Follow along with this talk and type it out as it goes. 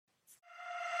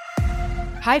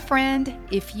Hi, friend.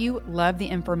 If you love the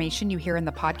information you hear in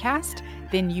the podcast,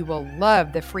 then you will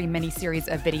love the free mini-series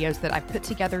of videos that I've put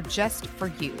together just for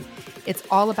you. It's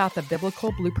all about the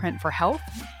biblical blueprint for health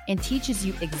and teaches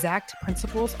you exact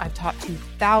principles I've taught to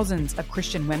thousands of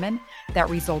Christian women that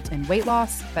result in weight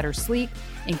loss, better sleep,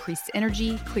 increased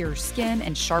energy, clearer skin,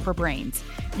 and sharper brains.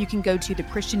 You can go to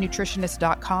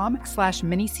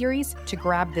thechristiannutritionist.com/miniseries to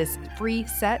grab this free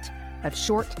set of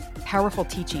short, powerful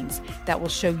teachings that will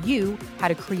show you how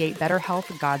to create better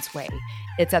health God's way.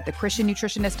 It's at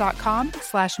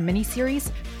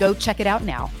thechristiannutritionist.com/miniseries. Go check it out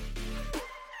now.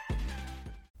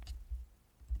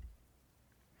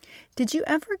 Did you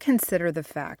ever consider the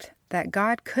fact that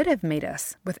God could have made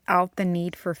us without the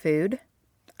need for food?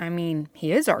 I mean,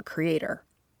 He is our creator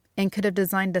and could have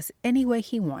designed us any way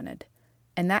He wanted,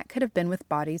 and that could have been with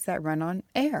bodies that run on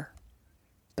air.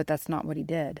 But that's not what He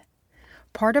did.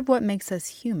 Part of what makes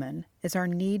us human is our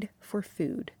need for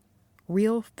food,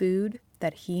 real food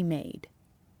that He made.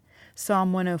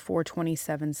 Psalm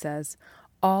 104:27 says,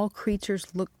 "All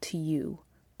creatures look to you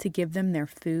to give them their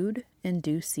food in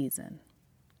due season."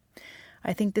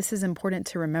 I think this is important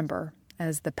to remember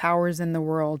as the powers in the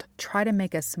world try to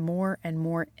make us more and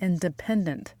more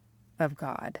independent of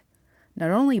God,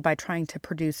 not only by trying to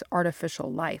produce artificial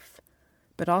life,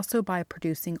 but also by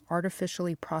producing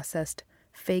artificially processed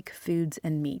fake foods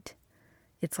and meat.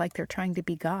 It's like they're trying to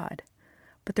be God.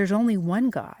 But there's only one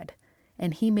God,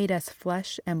 and He made us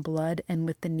flesh and blood and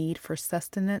with the need for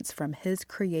sustenance from His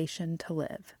creation to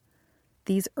live.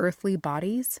 These earthly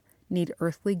bodies need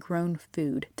earthly grown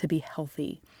food to be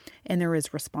healthy, and there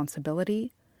is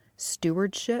responsibility,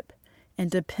 stewardship,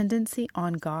 and dependency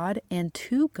on God and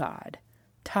to God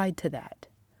tied to that.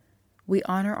 We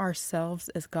honor ourselves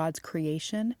as God's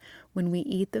creation when we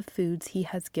eat the foods He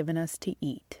has given us to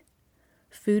eat.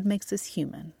 Food makes us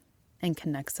human and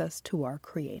connects us to our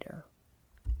Creator.